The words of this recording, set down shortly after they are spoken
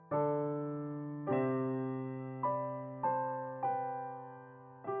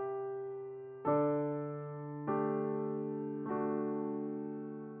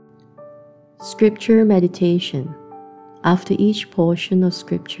Scripture meditation. After each portion of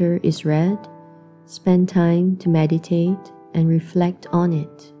Scripture is read, spend time to meditate and reflect on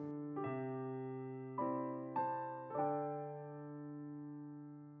it.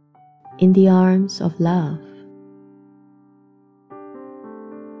 In the arms of love.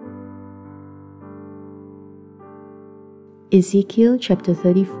 Ezekiel chapter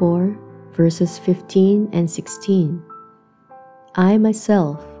 34, verses 15 and 16. I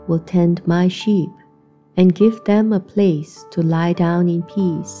myself will tend my sheep and give them a place to lie down in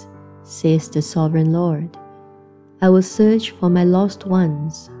peace, says the Sovereign Lord. I will search for my lost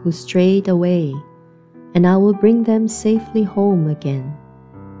ones who strayed away, and I will bring them safely home again.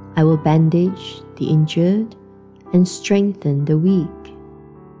 I will bandage the injured and strengthen the weak.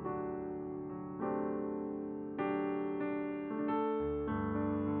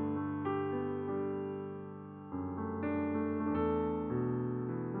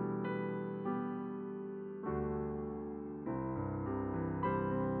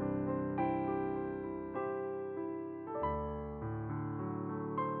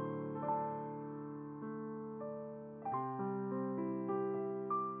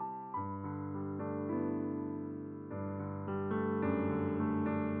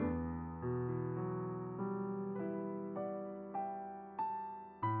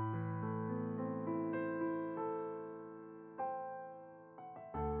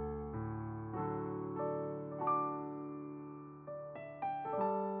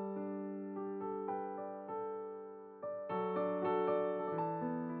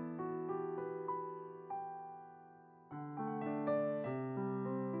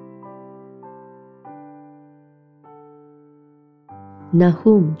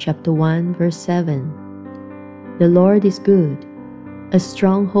 Nahum chapter 1 verse 7. The Lord is good, a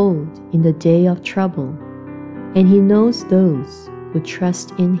stronghold in the day of trouble, and He knows those who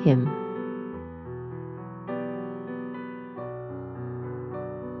trust in Him.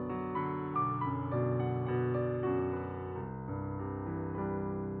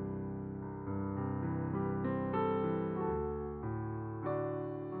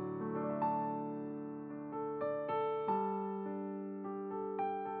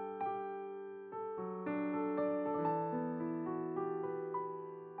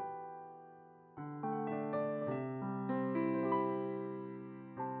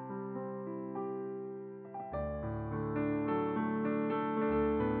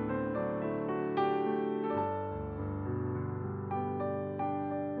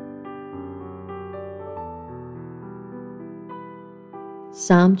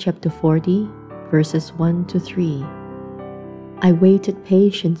 Psalm chapter 40, verses 1 to 3. I waited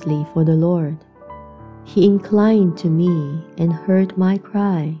patiently for the Lord. He inclined to me and heard my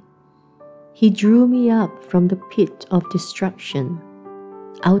cry. He drew me up from the pit of destruction,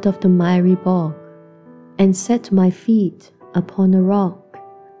 out of the miry bog, and set my feet upon a rock,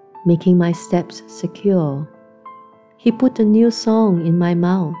 making my steps secure. He put a new song in my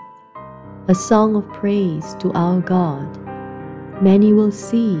mouth, a song of praise to our God. Many will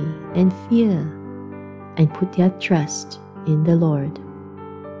see and fear and put their trust in the Lord.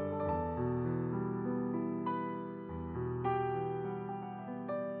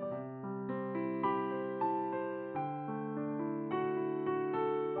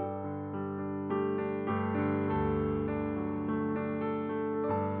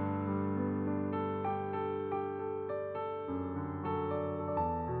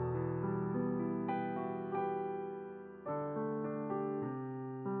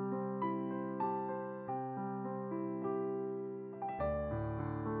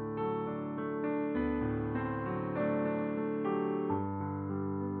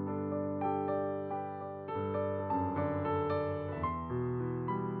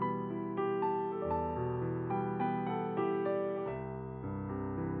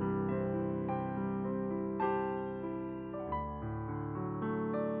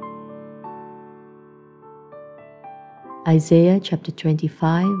 Isaiah chapter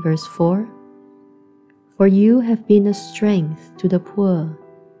 25 verse 4. For you have been a strength to the poor,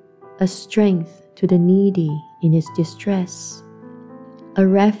 a strength to the needy in his distress, a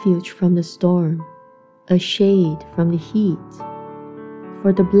refuge from the storm, a shade from the heat.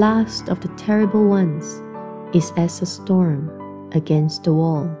 For the blast of the terrible ones is as a storm against the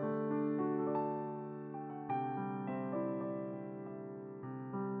wall.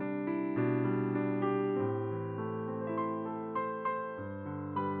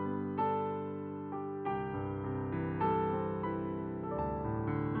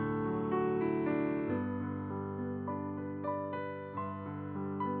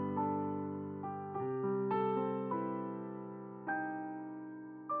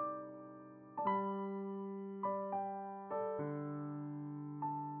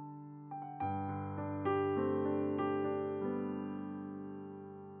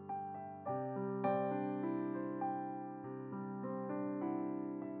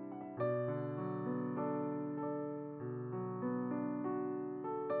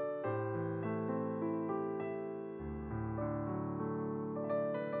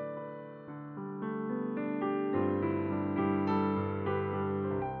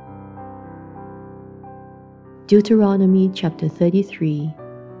 Deuteronomy chapter 33,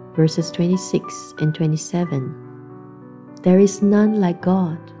 verses 26 and 27. There is none like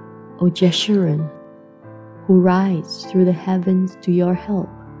God, O Jeshurun, who rides through the heavens to your help,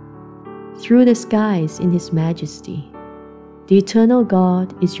 through the skies in his majesty. The eternal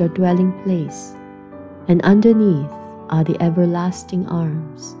God is your dwelling place, and underneath are the everlasting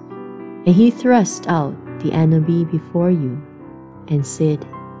arms. And he thrust out the enemy before you, and said,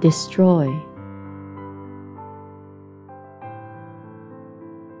 Destroy.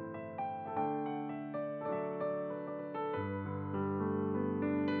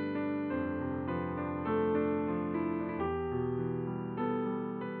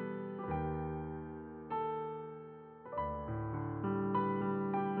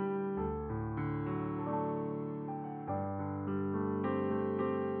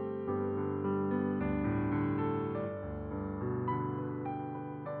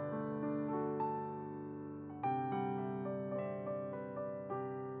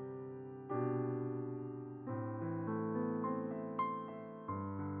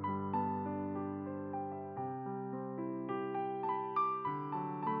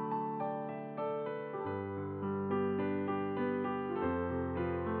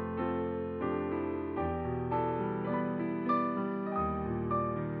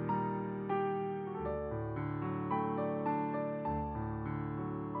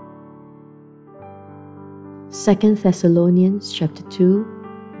 Second Thessalonians chapter 2,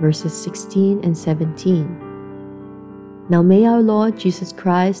 verses 16 and 17. Now may our Lord Jesus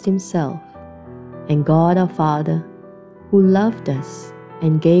Christ himself, and God our Father, who loved us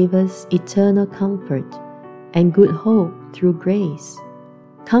and gave us eternal comfort and good hope through grace,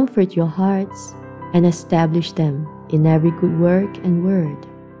 comfort your hearts and establish them in every good work and word.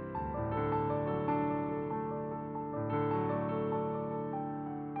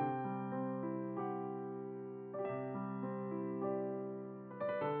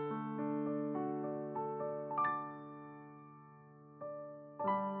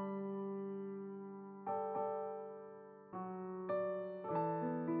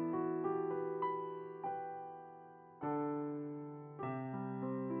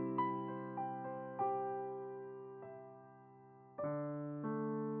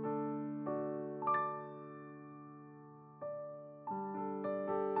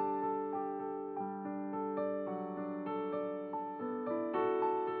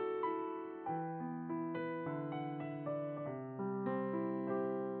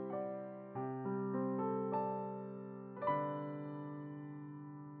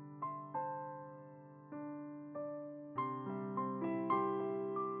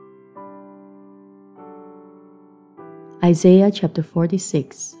 Isaiah chapter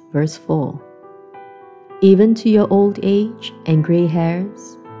 46, verse 4. Even to your old age and gray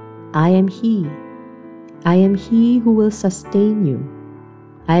hairs, I am He. I am He who will sustain you.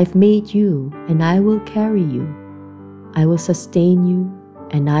 I have made you, and I will carry you. I will sustain you,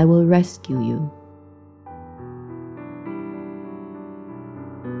 and I will rescue you.